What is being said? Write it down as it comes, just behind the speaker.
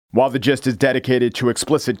While the gist is dedicated to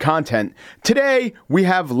explicit content, today we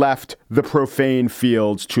have left the profane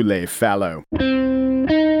fields to lay fallow.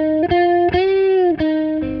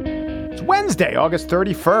 It's Wednesday, August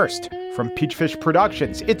 31st. From Peachfish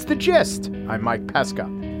Productions, it's The Gist. I'm Mike Pesca.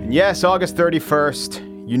 And yes, August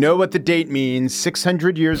 31st, you know what the date means.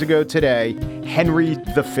 600 years ago today, Henry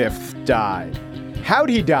V died. How'd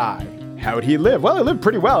he die? How'd he live? Well, he lived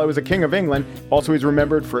pretty well. He was a king of England. Also, he's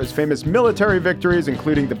remembered for his famous military victories,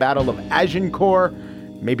 including the Battle of Agincourt.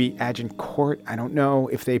 Maybe Agincourt. I don't know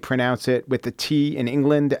if they pronounce it with the T in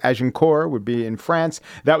England. Agincourt would be in France.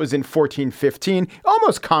 That was in 1415.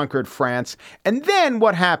 Almost conquered France. And then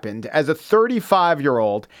what happened? As a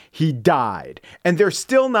 35-year-old, he died. And they're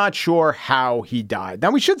still not sure how he died.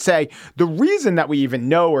 Now, we should say the reason that we even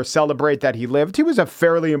know or celebrate that he lived, he was a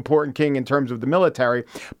fairly important king in terms of the military,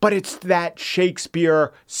 but it's that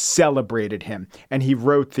Shakespeare celebrated him. And he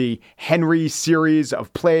wrote the Henry series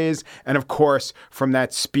of plays. And of course, from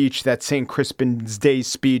that speech, that St. Crispin's Day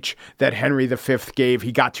speech that Henry V gave,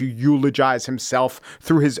 he got to eulogize himself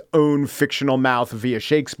through his own fictional mouth via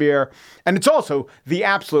Shakespeare. And it's also the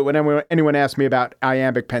absolute, when anyone asks me about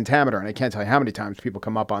iambic pentameter, and I can't tell you how many times people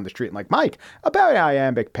come up on the street and like, Mike, about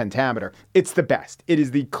iambic pentameter, it's the best. It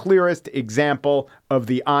is the clearest example of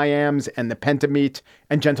the iambs and the pentameter,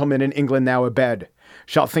 and gentlemen in England now abed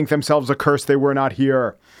shall think themselves accursed they were not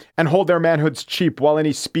here, and hold their manhoods cheap while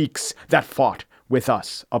any speaks that fought with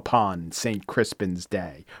us upon St. Crispin's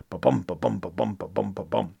Day. Ba-bum, ba-bum, ba-bum, ba-bum,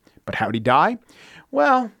 ba-bum. But how'd he die?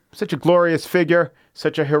 Well, such a glorious figure,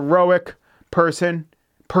 such a heroic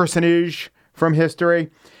personage from history.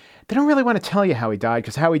 They don't really want to tell you how he died,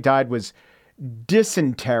 because how he died was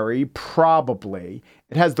dysentery, probably.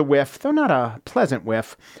 It has the whiff, though not a pleasant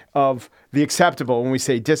whiff, of the acceptable when we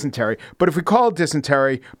say dysentery. But if we call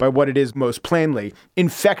dysentery by what it is most plainly,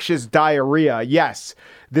 infectious diarrhea, yes,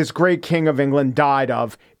 this great king of England died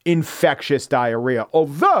of infectious diarrhea.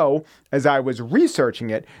 Although, as I was researching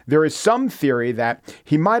it, there is some theory that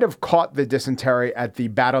he might have caught the dysentery at the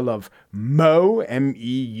Battle of Meaux,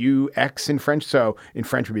 M-E-U-X in French. So in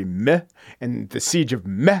French would be Meh, and the siege of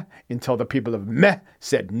Meh, until the people of Meh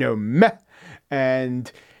said no Meh.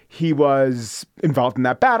 And he was involved in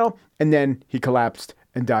that battle, and then he collapsed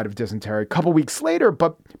and died of dysentery a couple weeks later.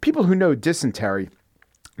 But people who know dysentery,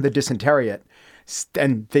 the dysenteriate,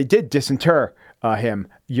 and they did disinter him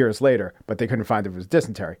years later, but they couldn't find if it was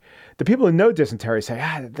dysentery. The people who know dysentery say,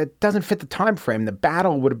 that doesn't fit the time frame. The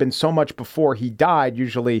battle would have been so much before he died.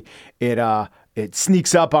 Usually it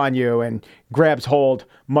sneaks up on you and grabs hold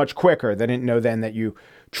much quicker. They didn't know then that you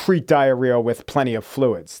treat diarrhea with plenty of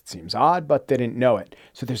fluids. It seems odd, but they didn't know it.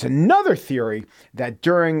 So there's another theory that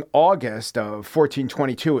during August of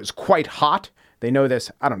 1422, it was quite hot. They know this,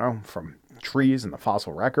 I don't know, from trees and the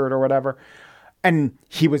fossil record or whatever. And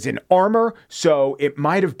he was in armor, so it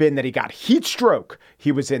might have been that he got heat stroke.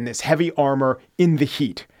 He was in this heavy armor in the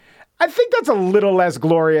heat. I think that's a little less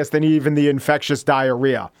glorious than even the infectious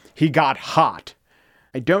diarrhea. He got hot.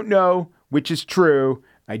 I don't know which is true.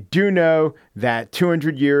 I do know that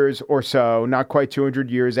 200 years or so, not quite 200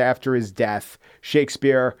 years after his death,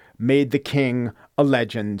 Shakespeare made the king a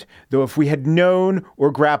legend. Though if we had known or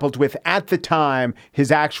grappled with at the time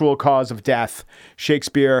his actual cause of death,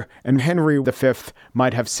 Shakespeare and Henry V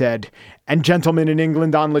might have said, "And gentlemen in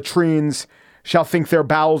England on latrines shall think their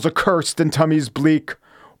bowels accursed and tummies bleak.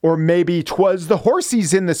 Or maybe 'twas the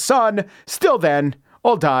horsies in the sun, still then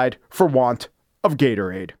all died for want of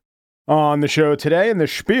Gatorade." On the show today in the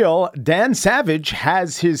spiel, Dan Savage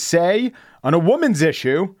has his say on a woman's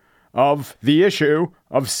issue of the issue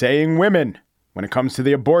of saying women when it comes to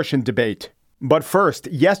the abortion debate. But first,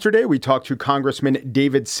 yesterday we talked to Congressman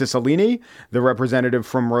David Cicilline. The representative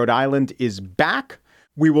from Rhode Island is back.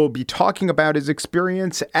 We will be talking about his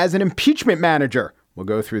experience as an impeachment manager. We'll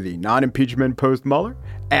go through the non-impeachment post-Mueller,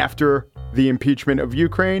 after the impeachment of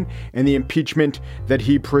Ukraine, and the impeachment that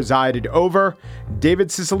he presided over. David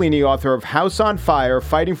Cicilline, author of House on Fire,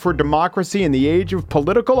 Fighting for Democracy in the Age of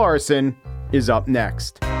Political Arson, is up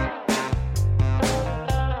next.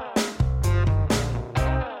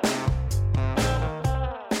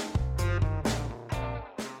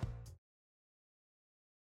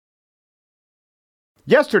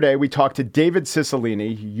 Yesterday, we talked to David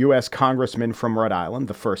Cicilline, U.S. Congressman from Rhode Island,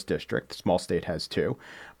 the 1st District, the small state has two,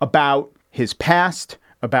 about his past,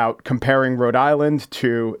 about comparing Rhode Island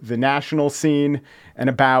to the national scene, and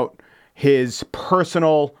about his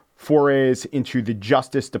personal forays into the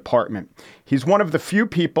Justice Department. He's one of the few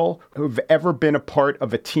people who've ever been a part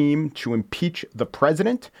of a team to impeach the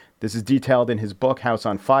president. This is detailed in his book, House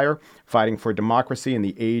on Fire, Fighting for Democracy in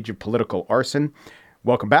the Age of Political Arson.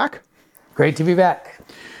 Welcome back. Great to be back.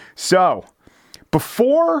 So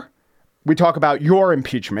before we talk about your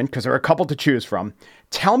impeachment, because there are a couple to choose from,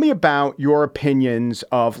 tell me about your opinions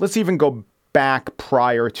of, let's even go back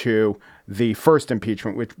prior to the first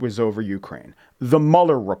impeachment, which was over Ukraine, the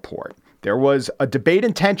Mueller report. There was a debate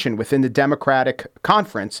and tension within the Democratic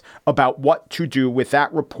conference about what to do with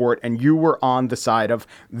that report, and you were on the side of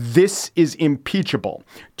this is impeachable.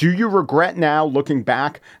 Do you regret now, looking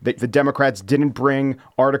back, that the Democrats didn't bring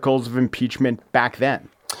articles of impeachment back then?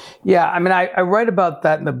 Yeah, I mean, I write about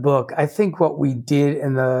that in the book. I think what we did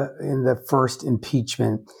in the first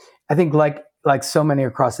impeachment, I think like so many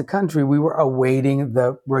across the country, we were awaiting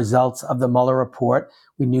the results of the Mueller report.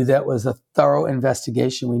 We knew that was a thorough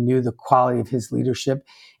investigation. We knew the quality of his leadership.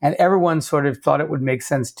 And everyone sort of thought it would make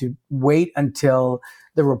sense to wait until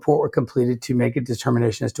the report were completed to make a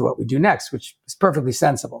determination as to what we do next, which is perfectly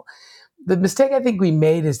sensible. The mistake I think we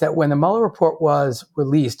made is that when the Mueller report was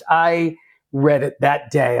released, I read it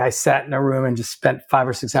that day. I sat in a room and just spent 5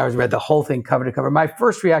 or 6 hours, read the whole thing cover to cover. My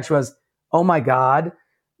first reaction was, oh my God,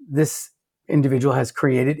 this individual has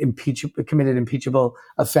committed impeachable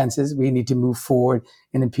offenses. We need to move forward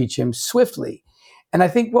and impeach him swiftly. And I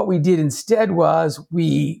think what we did instead was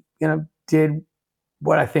we, did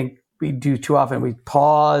what I think we do too often. We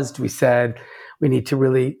paused. We said, we need to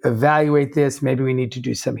really evaluate this. Maybe we need to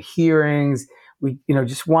do some hearings. We,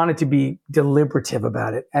 just wanted to be deliberative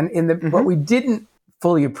about it. And what we didn't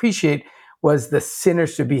fully appreciate was the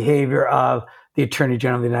sinister behavior of the Attorney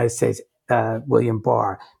General of the United States, William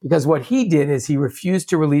Barr, because what he did is he refused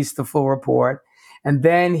to release the full report, and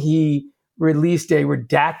then he released a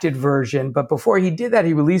redacted version. But before he did that,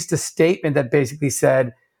 he released a statement that basically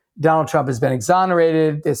said, Donald Trump has been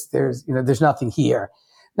exonerated. There's nothing here.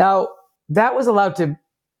 Now, that was allowed to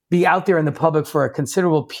be out there in the public for a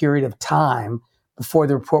considerable period of time before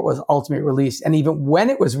the report was ultimately released. And even when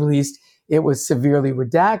it was released, it was severely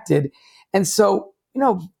redacted. And so,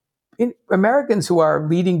 Americans who are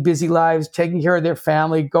leading busy lives, taking care of their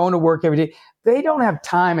family, going to work every day, they don't have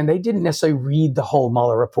time, and they didn't necessarily read the whole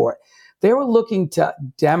Mueller report. They were looking to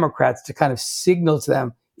Democrats to kind of signal to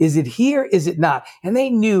them, is it here? Is it not? And they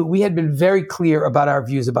knew we had been very clear about our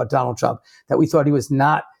views about Donald Trump, that we thought he was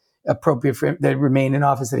not appropriate for him to remain in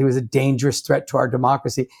office, that he was a dangerous threat to our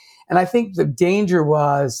democracy. And I think the danger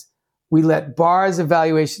was we let Barr's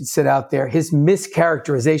evaluation sit out there, his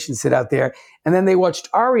mischaracterization sit out there, and then they watched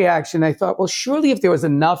our reaction. I thought, well, surely if there was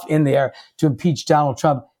enough in there to impeach Donald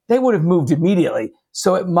Trump, they would have moved immediately.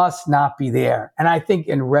 So it must not be there. And I think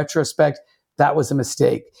in retrospect, that was a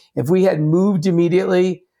mistake. If we had moved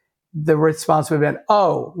immediately, the response would have been,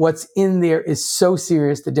 oh, what's in there is so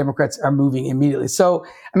serious, the Democrats are moving immediately. So,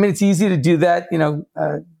 I mean, it's easy to do that,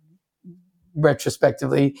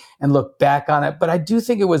 retrospectively and look back on it. But I do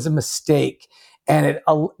think it was a mistake.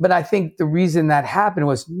 But I think the reason that happened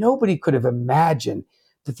was nobody could have imagined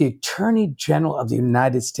that the Attorney General of the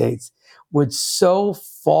United States would so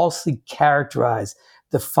falsely characterize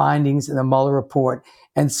the findings in the Mueller report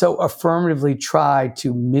and so affirmatively try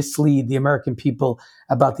to mislead the American people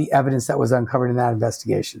about the evidence that was uncovered in that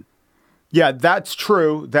investigation. Yeah, that's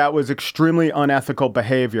true. That was extremely unethical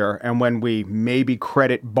behavior. And when we maybe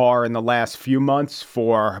credit Barr in the last few months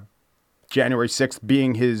for January 6th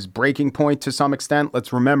being his breaking point to some extent,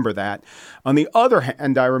 let's remember that. On the other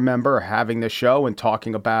hand, I remember having this show and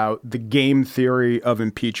talking about the game theory of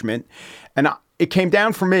impeachment. And it came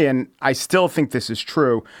down for me, and I still think this is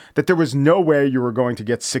true, that there was no way you were going to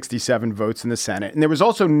get 67 votes in the Senate. And there was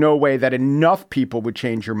also no way that enough people would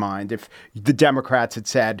change your mind if the Democrats had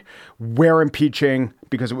said, we're impeaching,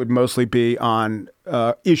 because it would mostly be on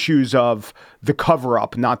issues of the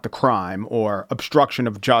cover-up, not the crime, or obstruction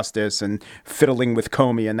of justice and fiddling with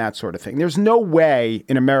Comey and that sort of thing. There's no way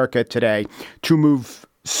in America today to move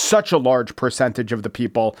such a large percentage of the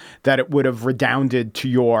people that it would have redounded to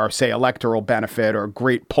your, say, electoral benefit or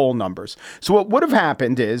great poll numbers. So what would have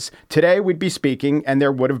happened is today we'd be speaking and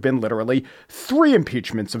there would have been literally 3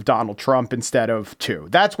 impeachments of Donald Trump instead of 2.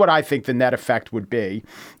 That's what I think the net effect would be.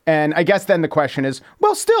 And I guess then the question is,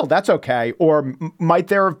 well, still, that's okay. Or might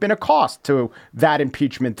there have been a cost to that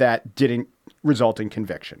impeachment that didn't result in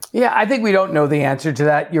conviction? Yeah, I think we don't know the answer to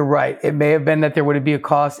that. You're right. It may have been that there would be a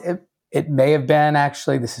cost. It may have been,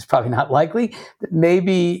 actually, this is probably not likely, that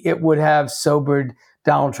maybe it would have sobered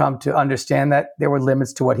Donald Trump to understand that there were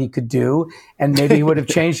limits to what he could do, and maybe he would have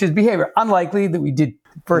changed his behavior. Unlikely that we did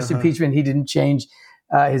first impeachment, he didn't change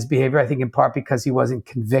his behavior, I think in part because he wasn't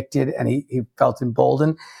convicted and he felt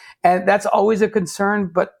emboldened. And that's always a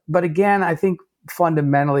concern. But again, I think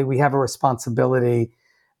fundamentally we have a responsibility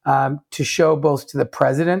to show both to the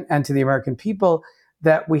president and to the American people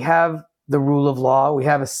that we have the rule of law. We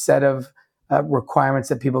have a set of requirements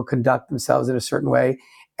that people conduct themselves in a certain way.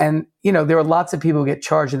 And, there are lots of people who get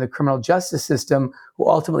charged in the criminal justice system who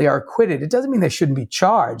ultimately are acquitted. It doesn't mean they shouldn't be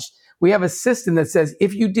charged. We have a system that says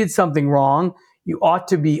if you did something wrong, you ought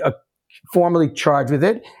to be formally charged with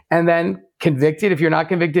it and then convicted. If you're not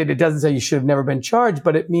convicted, it doesn't say you should have never been charged,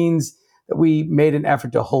 but it means that we made an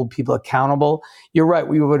effort to hold people accountable. You're right.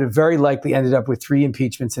 We would have very likely ended up with 3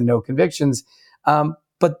 impeachments and no convictions.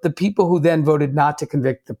 But the people who then voted not to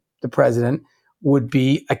convict the president would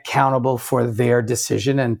be accountable for their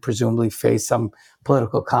decision and presumably face some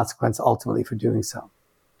political consequence ultimately for doing so.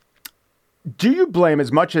 Do you blame,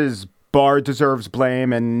 as much as Barr deserves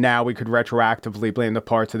blame, and now we could retroactively blame the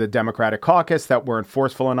parts of the Democratic caucus that weren't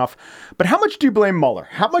forceful enough, but how much do you blame Mueller?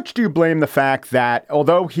 How much do you blame the fact that,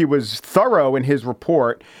 although he was thorough in his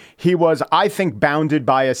report, he was, I think, bounded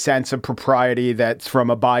by a sense of propriety that's from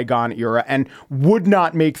a bygone era and would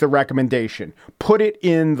not make the recommendation, put it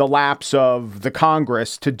in the laps of the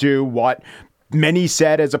Congress to do what many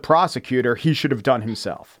said as a prosecutor he should have done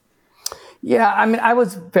himself? Yeah, I mean,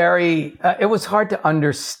 it was hard to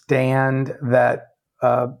understand that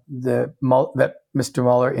that Mr.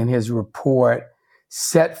 Mueller in his report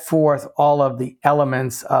set forth all of the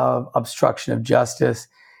elements of obstruction of justice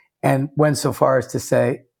and went so far as to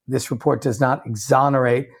say this report does not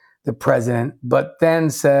exonerate the president, but then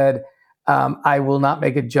said, I will not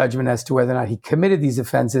make a judgment as to whether or not he committed these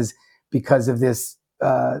offenses because of this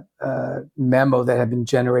memo that had been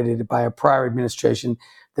generated by a prior administration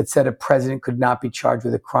that said a president could not be charged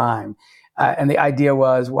with a crime. And the idea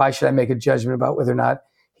was, why should I make a judgment about whether or not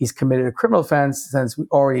he's committed a criminal offense since we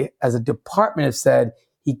already, as a department, have said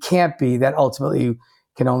he can't be? That ultimately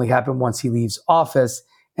can only happen once he leaves office.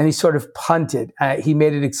 And he sort of punted. He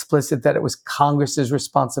made it explicit that it was Congress's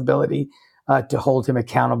responsibility to hold him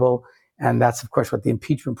accountable. And that's, of course, what the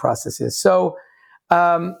impeachment process is. So,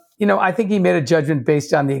 I think he made a judgment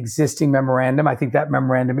based on the existing memorandum. I think that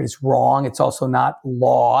memorandum is wrong. It's also not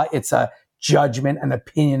law. It's a judgment, an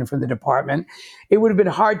opinion from the department. It would have been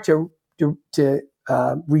hard to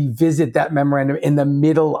revisit that memorandum in the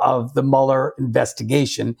middle of the Mueller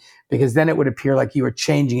investigation, because then it would appear like you were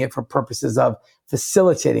changing it for purposes of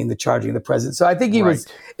facilitating the charging of the president. So I think he was,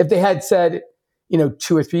 if they had said, 2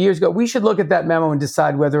 or 3 years ago, we should look at that memo and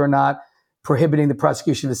decide whether or not prohibiting the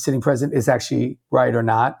prosecution of a sitting president is actually right or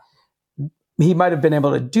not. He might have been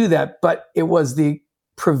able to do that, but it was the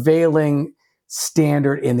prevailing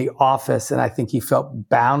standard in the office. And I think he felt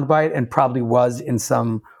bound by it and probably was in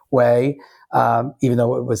some way, even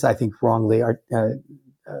though it was, I think, wrongly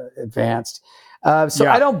advanced.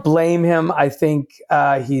 I don't blame him. I think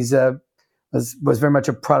he's was very much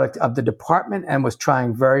a product of the department and was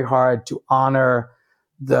trying very hard to honor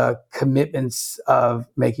the commitments of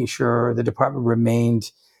making sure the department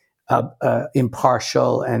remained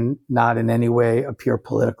impartial and not in any way appear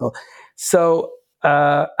political. So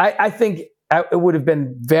I think it would have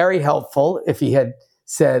been very helpful if he had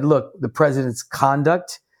said, look, the president's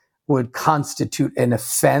conduct would constitute an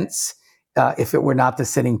offense if it were not the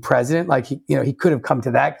sitting president. Like, he could have come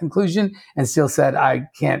to that conclusion and still said, I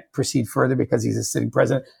can't proceed further because he's a sitting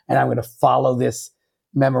president and I'm going to follow this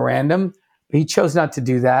memorandum. But he chose not to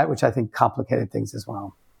do that, which I think complicated things as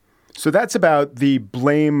well. So that's about the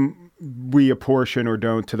blame we apportion or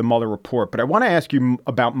don't to the Mueller report. But I want to ask you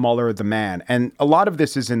about Mueller, the man. And a lot of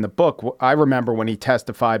this is in the book. I remember when he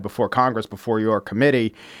testified before Congress, before your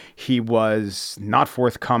committee, he was not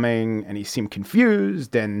forthcoming and he seemed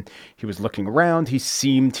confused and he was looking around. He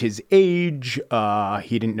seemed his age.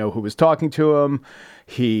 He didn't know who was talking to him.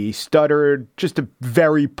 He stuttered, just a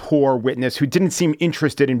very poor witness who didn't seem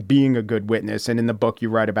interested in being a good witness. And in the book, you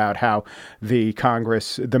write about how the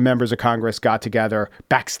members of Congress got together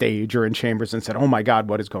backstage or in chambers and said, oh, my God,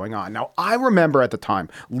 what is going on? Now, I remember at the time,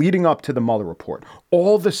 leading up to the Mueller report,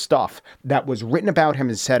 all the stuff that was written about him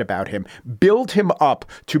and said about him built him up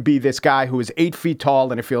to be this guy who was 8 feet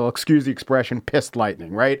tall and, if you'll excuse the expression, pissed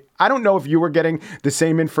lightning, right? I don't know if you were getting the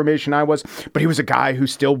same information I was, but he was a guy who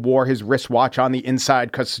still wore his wristwatch on the inside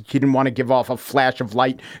because he didn't want to give off a flash of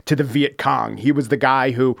light to the Viet Cong. He was the guy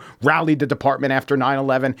who rallied the department after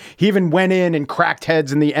 9/11. He even went in and cracked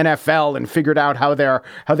heads in the NFL and figured out how their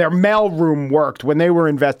mailroom worked when they were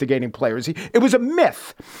investigating players. It was a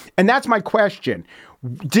myth. And that's my question.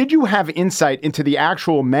 Did you have insight into the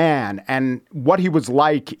actual man and what he was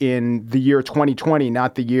like in the year 2020,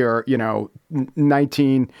 not the year,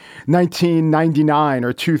 1999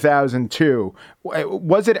 or 2002?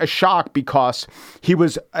 Was it a shock because he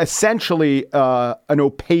was essentially an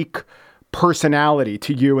opaque personality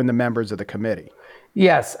to you and the members of the committee?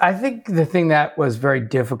 Yes. I think the thing that was very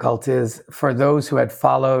difficult is for those who had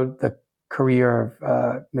followed the career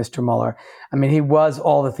of Mr. Mueller. I mean, he was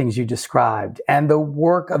all the things you described, and the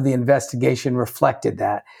work of the investigation reflected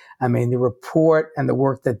that. I mean, the report and the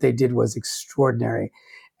work that they did was extraordinary.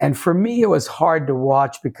 And for me, it was hard to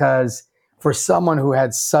watch because for someone who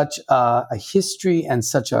had such a history and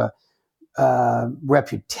such a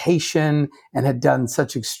reputation and had done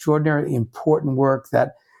such extraordinarily important work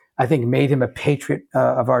that I think made him a patriot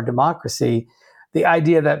of our democracy, the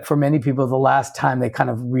idea that for many people, the last time they kind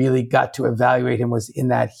of really got to evaluate him was in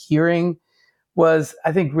that hearing was,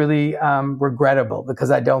 I think, really regrettable,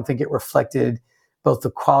 because I don't think it reflected both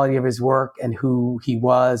the quality of his work and who he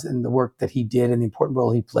was and the work that he did and the important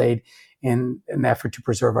role he played in an effort to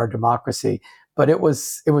preserve our democracy. But it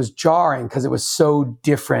was jarring because it was so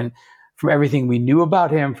different from everything we knew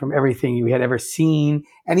about him, from everything we had ever seen,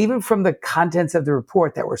 and even from the contents of the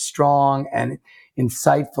report that were strong and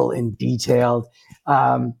insightful and detailed.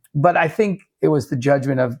 But I think it was the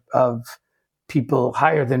judgment of people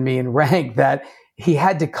higher than me in rank that he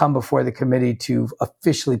had to come before the committee to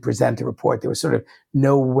officially present the report. There was sort of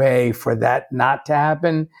no way for that not to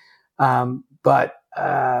happen. But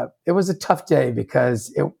it was a tough day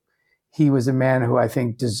because he was a man who I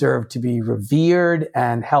think deserved to be revered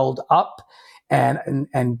and held up and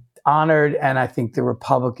honored. And I think the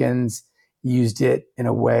Republicans used it in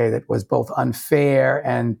a way that was both unfair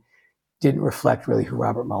and didn't reflect really who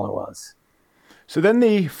Robert Mueller was. So then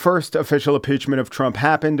the first official impeachment of Trump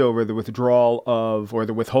happened over the withdrawal of, or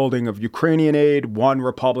the withholding of, Ukrainian aid. One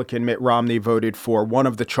Republican, Mitt Romney, voted for one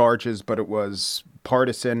of the charges, but it was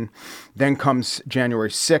partisan. Then comes January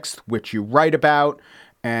 6th, which you write about,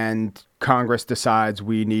 and Congress decides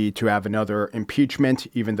we need to have another impeachment,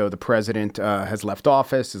 even though the president has left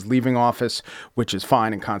office, is leaving office, which is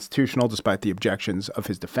fine and constitutional, despite the objections of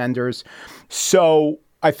his defenders. So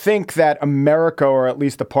I think that America, or at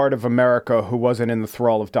least the part of America who wasn't in the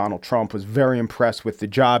thrall of Donald Trump, was very impressed with the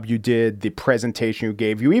job you did, the presentation you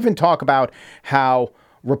gave. You even talk about how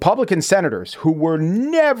Republican senators who were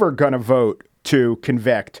never going to vote to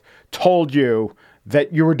convict told you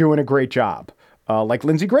that you were doing a great job. Like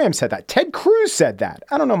Lindsey Graham said that. Ted Cruz said that.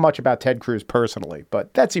 I don't know much about Ted Cruz personally,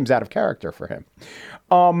 but that seems out of character for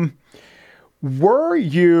him. Were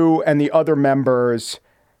you and the other members,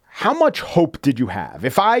 how much hope did you have?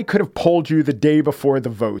 If I could have polled you the day before the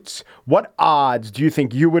votes, what odds do you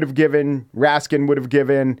think you would have given, Raskin would have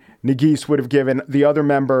given, Nagis would have given, the other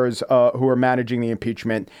members who are managing the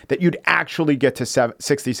impeachment, that you'd actually get to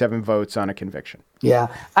 67 votes on a conviction?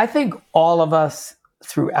 Yeah, I think all of us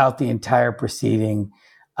throughout the entire proceeding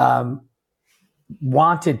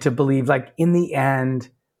wanted to believe, like, in the end,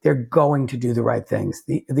 they're going to do the right things.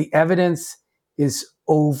 The evidence is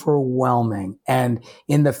overwhelming. And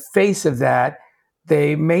in the face of that,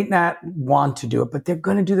 they may not want to do it, but they're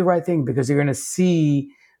going to do the right thing because they're going to see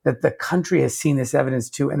that the country has seen this evidence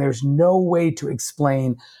too. And there's no way to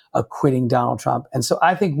explain acquitting Donald Trump. And so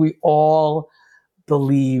I think we all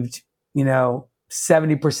believed,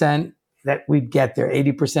 70% that we'd get there,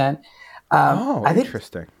 80%. I think,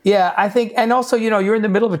 interesting. Yeah, I think, and also, you're in the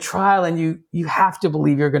middle of a trial and you have to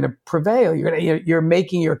believe you're going to prevail. You're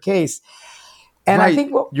making your case. And right. I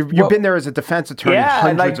think you've been there as a defense attorney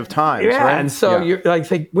hundreds of times, right? And so you're like,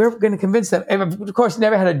 we're going to convince them. And of course,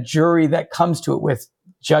 never had a jury that comes to it with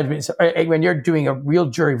judgment. So when you're doing a real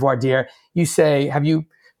jury voir dire, you say, have you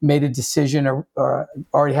made a decision or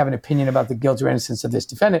already have an opinion about the guilt or innocence of this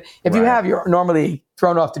defendant? If you have, you're normally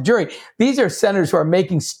thrown off the jury. These are senators who are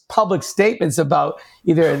making public statements about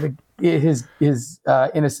either his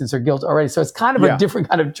innocence or guilt already. So it's kind of a different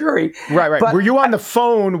kind of jury. Right. But were you on the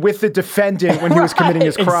phone with the defendant when he was committing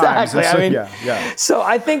his crimes? Exactly. So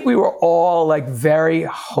I think we were all very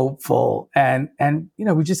hopeful and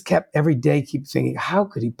we just kept every day thinking, how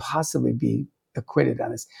could he possibly be acquitted on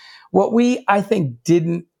this? What we, I think,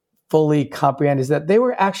 didn't fully comprehend is that they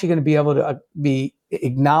were actually going to be able to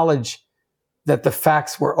acknowledge that the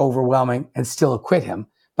facts were overwhelming and still acquit him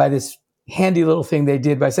by this handy little thing they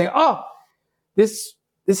did by saying, this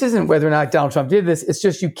isn't whether or not Donald Trump did this. It's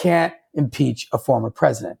just you can't impeach a former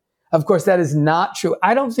president. Of course, that is not true.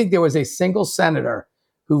 I don't think there was a single senator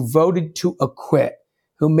who voted to acquit,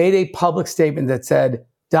 who made a public statement that said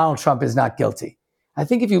Donald Trump is not guilty. I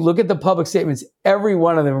think if you look at the public statements, every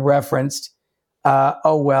one of them referenced,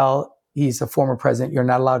 he's a former president. You're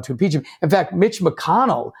not allowed to impeach him. In fact, Mitch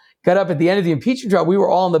McConnell got up at the end of the impeachment trial. We were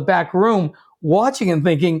all in the back room watching and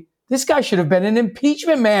thinking, this guy should have been an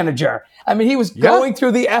impeachment manager. I mean, he was going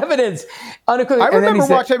through the evidence. I remember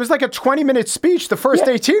watching, it was like a 20-minute speech, the first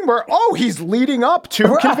 18, where, he's leading up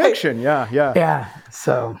to conviction. Yeah.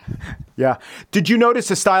 So. Yeah. Did you notice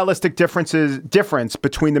a stylistic difference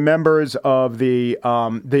between the members of the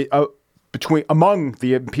among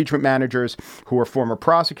the impeachment managers who are former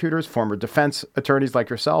prosecutors, former defense attorneys like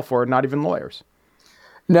yourself, or not even lawyers?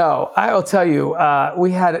 No, I will tell you,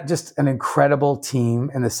 we had just an incredible team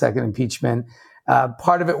in the second impeachment.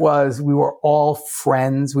 Part of it was we were all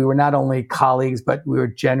friends. We were not only colleagues, but we were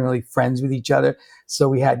generally friends with each other. So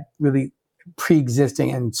we had really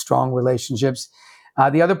pre-existing and strong relationships.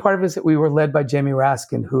 The other part of it is that we were led by Jamie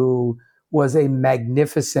Raskin, who was a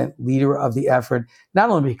magnificent leader of the effort, not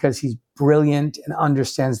only because he's brilliant and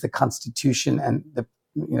understands the Constitution and the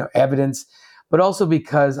evidence, but also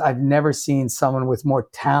because I've never seen someone with more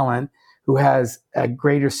talent who has a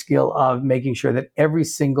greater skill of making sure that every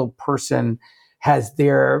single person has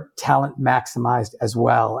their talent maximized as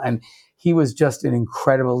well. And he was just an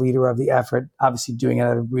incredible leader of the effort, obviously doing it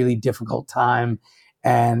at a really difficult time.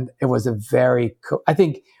 And it was I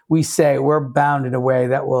think we say we're bound in a way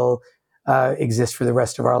that will exist for the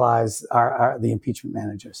rest of our lives, the impeachment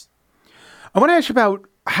managers. I want to ask you about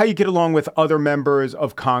how you get along with other members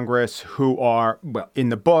of Congress who are, well, in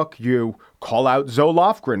the book, you call out Zoe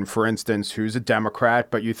Lofgren, for instance, who's a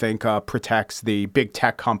Democrat, but you think protects the big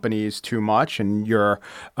tech companies too much, and you're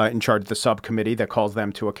in charge of the subcommittee that calls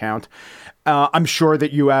them to account. I'm sure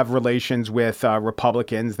that you have relations with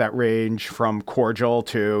Republicans that range from cordial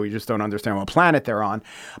to you just don't understand what planet they're on.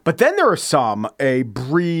 But then there are a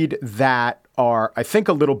breed that are, I think,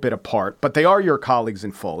 a little bit apart, but they are your colleagues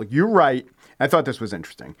in full. You write, I thought this was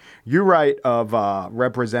interesting. You write of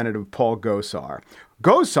Representative Paul Gosar.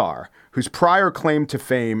 Gosar, whose prior claim to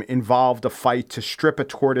fame involved a fight to strip a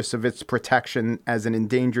tortoise of its protection as an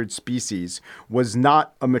endangered species, was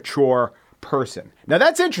not a mature person. Now,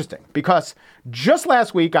 that's interesting because just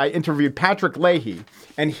last week I interviewed Patrick Leahy,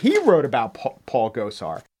 and he wrote about Paul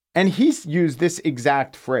Gosar, and he used this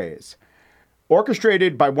exact phrase.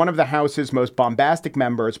 Orchestrated by one of the House's most bombastic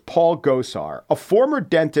members, Paul Gosar, a former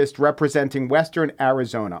dentist representing Western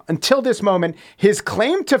Arizona. Until this moment, his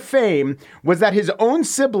claim to fame was that his own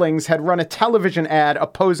siblings had run a television ad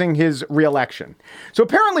opposing his reelection. So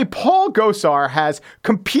apparently Paul Gosar has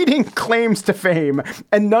competing claims to fame,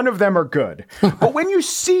 and none of them are good. But when you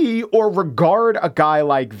see or regard a guy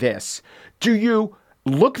like this, do you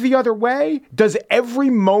look the other way? Does every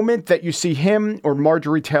moment that you see him or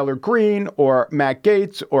Marjorie Taylor Greene or Matt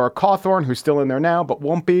Gaetz or Cawthorn, who's still in there now but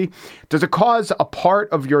won't be, does it cause a part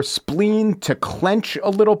of your spleen to clench a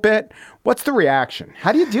little bit? What's the reaction?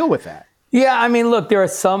 How do you deal with that? Yeah, I mean, look, there are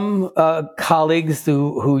some colleagues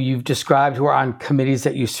who you've described who are on committees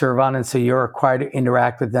that you serve on, and so you're required to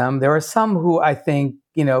interact with them. There are some who I think,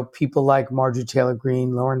 people like Marjorie Taylor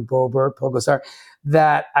Greene, Lauren Boebert, Paul Gosar,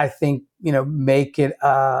 that I think, make it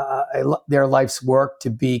their life's work to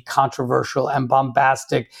be controversial and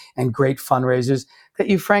bombastic and great fundraisers that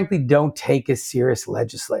you frankly don't take as serious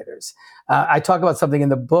legislators. I talk about something in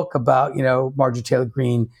the book about, Marjorie Taylor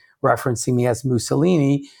Greene referencing me as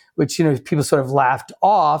Mussolini, which, people sort of laughed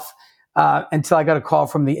off until I got a call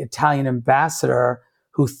from the Italian ambassador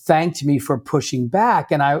who thanked me for pushing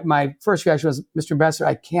back. And my first reaction was, Mr. Ambassador,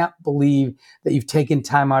 I can't believe that you've taken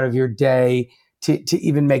time out of your day to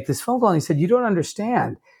even make this phone call. And he said, you don't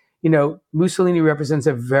understand. Mussolini represents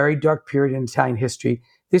a very dark period in Italian history.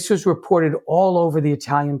 This was reported all over the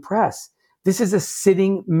Italian press. This is a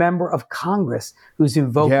sitting member of Congress who's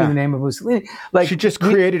invoking the name of Mussolini. She just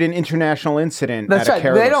created an international incident. That's right.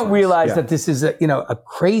 They don't realize that this is a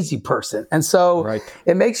crazy person. And so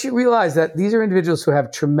it makes you realize that these are individuals who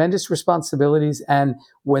have tremendous responsibilities. And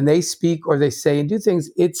when they speak or they say and do things,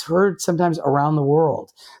 it's heard sometimes around the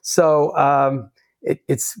world. So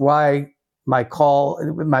it's why my call,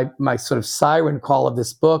 my sort of siren call of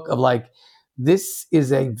this book of this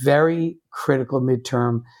is a very critical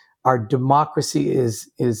midterm. Our democracy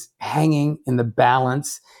is hanging in the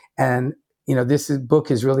balance. And, this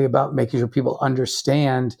book is really about making sure people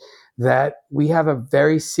understand that we have a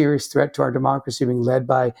very serious threat to our democracy being led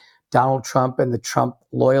by Donald Trump and the Trump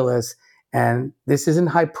loyalists. And this isn't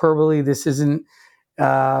hyperbole. This isn't,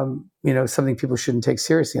 something people shouldn't take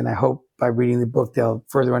seriously. And I hope by reading the book, they'll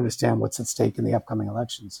further understand what's at stake in the upcoming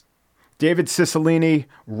elections. David Cicilline,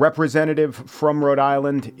 representative from Rhode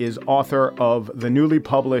Island, is author of the newly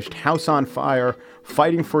published House on Fire,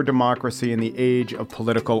 Fighting for Democracy in the Age of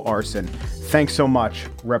Political Arson. Thanks so much,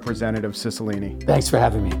 Representative Cicilline. Thanks for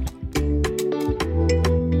having me.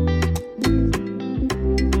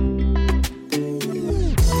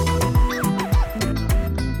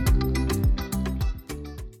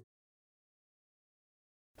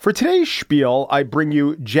 For today's spiel, I bring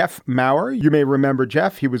you Jeff Maurer. You may remember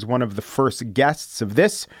Jeff. He was one of the first guests of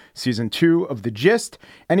this, season 2 of The Gist.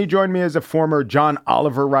 And he joined me as a former John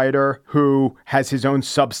Oliver writer who has his own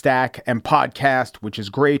Substack and podcast, which is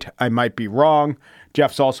great. I might be wrong.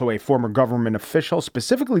 Jeff's also a former government official,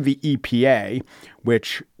 specifically the EPA,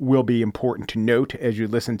 which will be important to note as you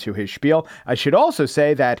listen to his spiel. I should also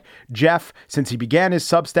say that Jeff, since he began his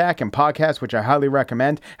Substack and podcast, which I highly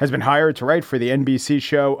recommend, has been hired to write for the NBC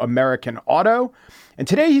show American Auto. And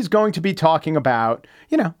today he's going to be talking about,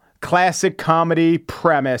 classic comedy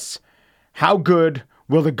premise. How good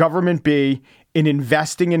will the government be in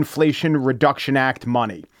investing Inflation Reduction Act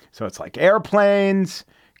money? So it's like airplanes,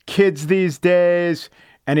 kids these days,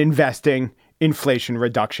 and investing Inflation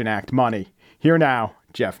Reduction Act money. Here now,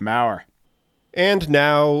 Jeff Maurer. And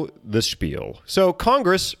now the spiel. So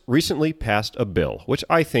Congress recently passed a bill, which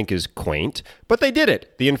I think is quaint, but they did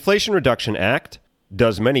it. The Inflation Reduction Act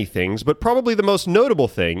does many things, but probably the most notable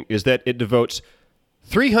thing is that it devotes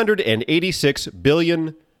 $386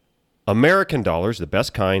 billion American dollars, the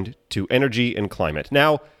best kind, to energy and climate.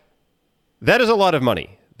 Now, that is a lot of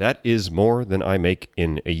money. That is more than I make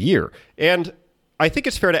in a year. And I think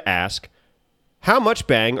it's fair to ask, how much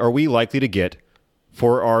bang are we likely to get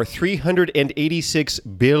for our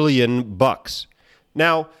 $386 billion bucks?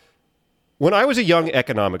 Now, when I was a young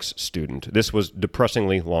economics student, this was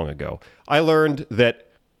depressingly long ago, I learned that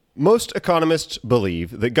most economists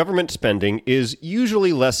believe that government spending is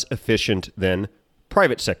usually less efficient than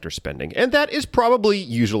private sector spending. And that is probably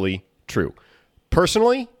usually true.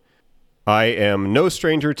 Personally, I am no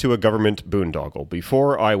stranger to a government boondoggle.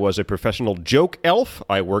 Before I was a professional joke elf,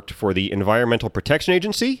 I worked for the Environmental Protection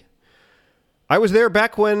Agency. I was there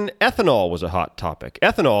back when ethanol was a hot topic.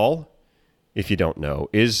 Ethanol, if you don't know,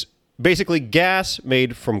 is basically gas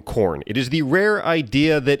made from corn. It is the rare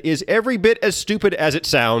idea that is every bit as stupid as it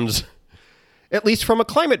sounds, at least from a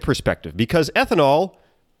climate perspective, because ethanol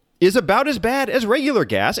is about as bad as regular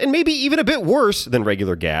gas, and maybe even a bit worse than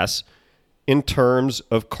regular gas in terms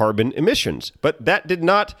of carbon emissions. But that did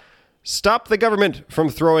not stop the government from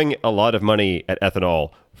throwing a lot of money at ethanol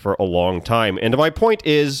for a long time. And my point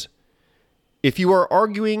is, if you are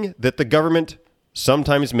arguing that the government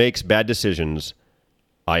sometimes makes bad decisions,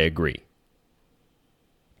 I agree.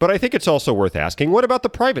 But I think it's also worth asking, what about the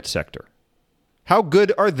private sector? How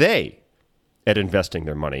good are they at investing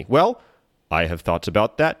their money? Well, I have thoughts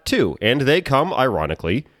about that too, and they come,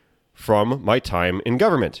 ironically, from my time in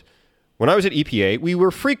government. When I was at EPA, we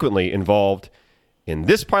were frequently involved in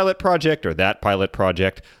this pilot project or that pilot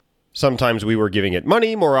project. Sometimes we were giving it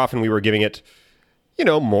money. More often we were giving it,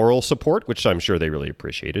 moral support, which I'm sure they really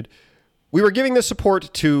appreciated. We were giving this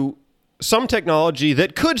support to some technology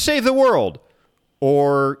that could save the world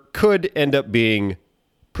or could end up being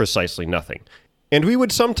precisely nothing. And we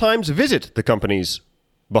would sometimes visit the companies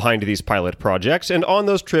behind these pilot projects. And on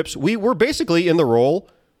those trips, we were basically in the role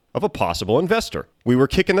of a possible investor. We were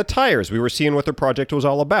kicking the tires. We were seeing what their project was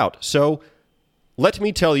all about. So let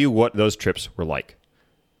me tell you what those trips were like.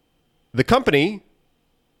 The company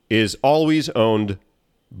is always owned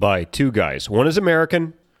by two guys. One is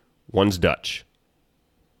American, one's Dutch.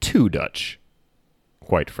 Too Dutch,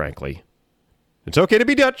 quite frankly. It's okay to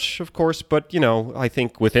be Dutch, of course, but, I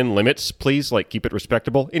think within limits, please, keep it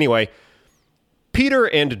respectable. Anyway, Peter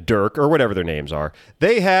and Dirk, or whatever their names are,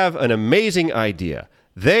 they have an amazing idea.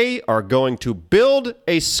 They are going to build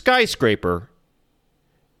a skyscraper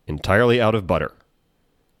entirely out of butter.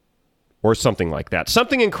 Or something like that.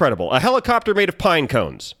 Something incredible. A helicopter made of pine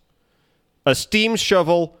cones. A steam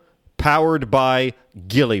shovel powered by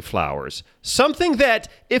gillyflowers. Something that,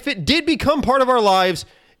 if it did become part of our lives,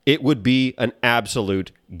 it would be an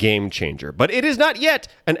absolute game changer. But it is not yet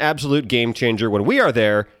an absolute game changer. When we are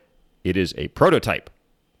there, it is a prototype.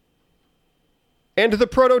 And the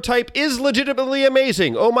prototype is legitimately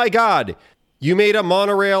amazing. Oh my God. You made a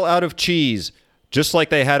monorail out of cheese, just like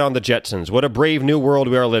they had on the Jetsons. What a brave new world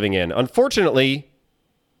we are living in. Unfortunately,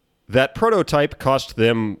 that prototype cost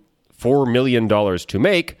them $4 million to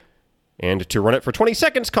make, and to run it for 20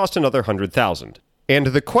 seconds cost another $100,000. And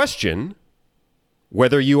the question,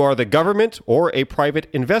 whether you are the government or a private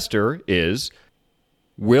investor, is,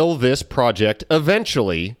 will this project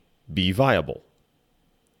eventually be viable?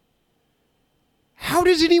 How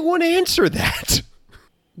does anyone answer that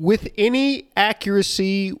with any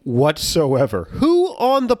accuracy whatsoever? Who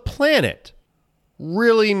on the planet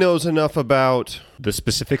really knows enough about the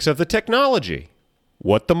specifics of the technology,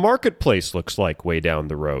 what the marketplace looks like way down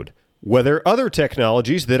the road, whether other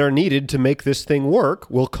technologies that are needed to make this thing work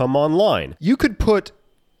will come online? You could put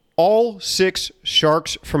all 6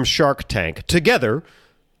 sharks from Shark Tank together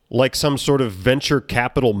like some sort of venture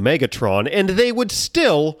capital Megatron, and they would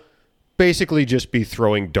still basically just be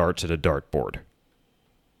throwing darts at a dartboard.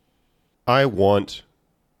 I want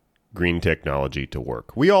green technology to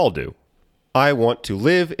work. We all do. I want to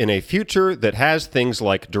live in a future that has things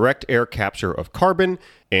like direct air capture of carbon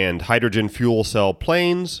and hydrogen fuel cell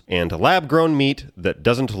planes and lab-grown meat that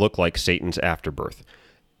doesn't look like Satan's afterbirth.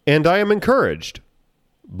 And I am encouraged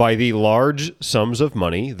by the large sums of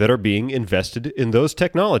money that are being invested in those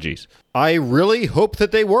technologies. I really hope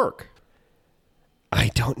that they work.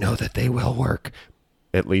 I don't know that they will work,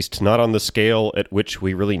 at least not on the scale at which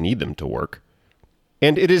we really need them to work.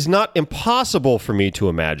 And it is not impossible for me to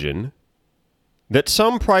imagine that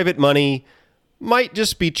some private money might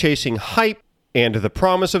just be chasing hype and the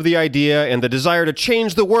promise of the idea and the desire to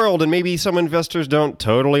change the world, and maybe some investors don't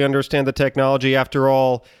totally understand the technology after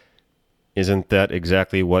all. Isn't that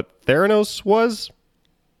exactly what Theranos was?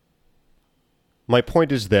 My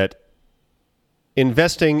point is that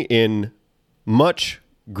investing in much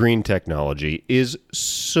green technology is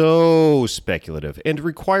so speculative and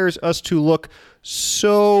requires us to look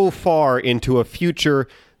so far into a future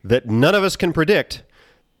that none of us can predict,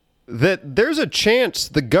 that there's a chance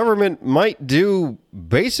the government might do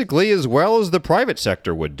basically as well as the private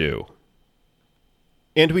sector would do.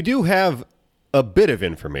 And we do have a bit of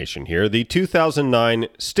information here. The 2009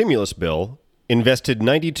 stimulus bill invested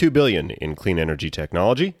 $92 billion in clean energy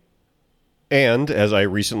technology. And, as I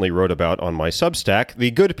recently wrote about on my Substack,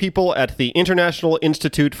 the good people at the International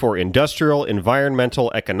Institute for Industrial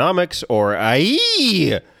Environmental Economics, or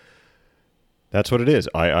IEE, that's what it is,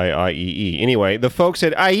 IIIEE. Anyway, the folks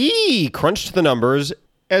at IEE crunched the numbers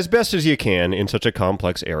as best as you can in such a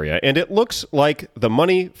complex area, and it looks like the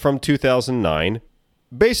money from 2009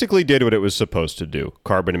 basically did what it was supposed to do.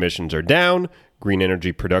 Carbon emissions are down, green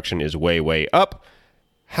energy production is way, way up.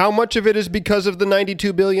 How much of it is because of the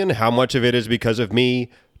 $92 billion? How much of it is because of me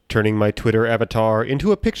turning my Twitter avatar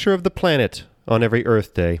into a picture of the planet on every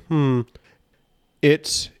Earth Day?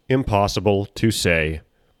 It's impossible to say.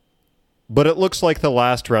 But it looks like the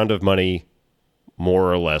last round of money more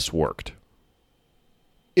or less worked.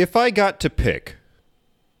 If I got to pick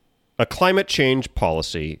a climate change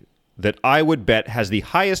policy that I would bet has the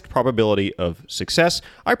highest probability of success,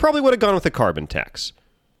 I probably would have gone with a carbon tax.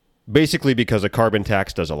 Basically because a carbon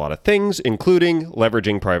tax does a lot of things, including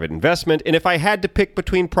leveraging private investment. And if I had to pick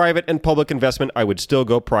between private and public investment, I would still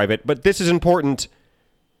go private. But this is important.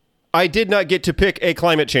 I did not get to pick a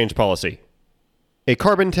climate change policy. A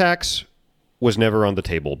carbon tax was never on the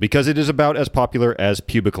table because it is about as popular as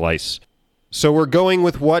pubic lice. So we're going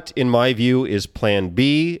with what, in my view, is Plan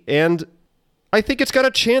B, and I think it's got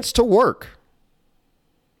a chance to work.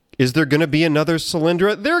 Is there going to be another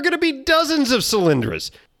Solyndra? There are going to be dozens of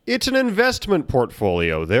Solyndras. It's an investment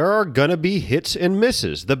portfolio. There are going to be hits and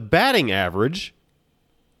misses. The batting average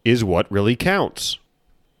is what really counts.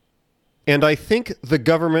 And I think the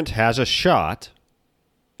government has a shot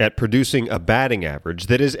at producing a batting average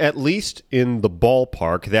that is at least in the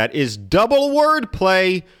ballpark. That is double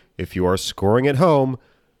wordplay, if you are scoring at home,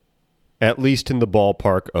 at least in the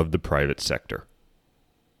ballpark of the private sector.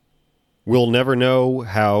 We'll never know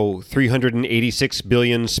how $386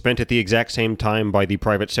 billion spent at the exact same time by the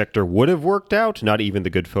private sector would have worked out. Not even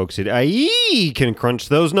the good folks at IE can crunch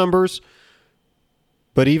those numbers.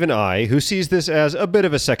 But even I, who sees this as a bit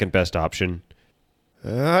of a second best option,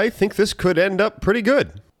 I think this could end up pretty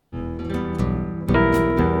good.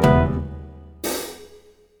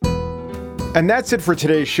 And that's it for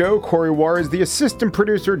today's show. Corey Warr is the assistant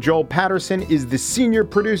producer. Joel Patterson is the senior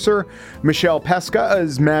producer. Michelle Pesca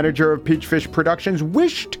is manager of Peachfish Productions.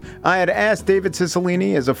 Wished I had asked David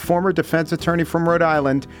Cicilline, as a former defense attorney from Rhode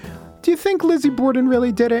Island, do you think Lizzie Borden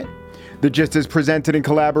really did it? The Gist is presented in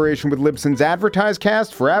collaboration with Libsyn's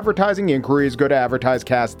AdvertiseCast. For advertising inquiries, go to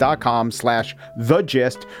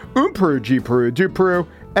advertisecast.com/thegist. Peru, G Peru, Du Peru,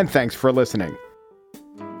 and thanks for listening.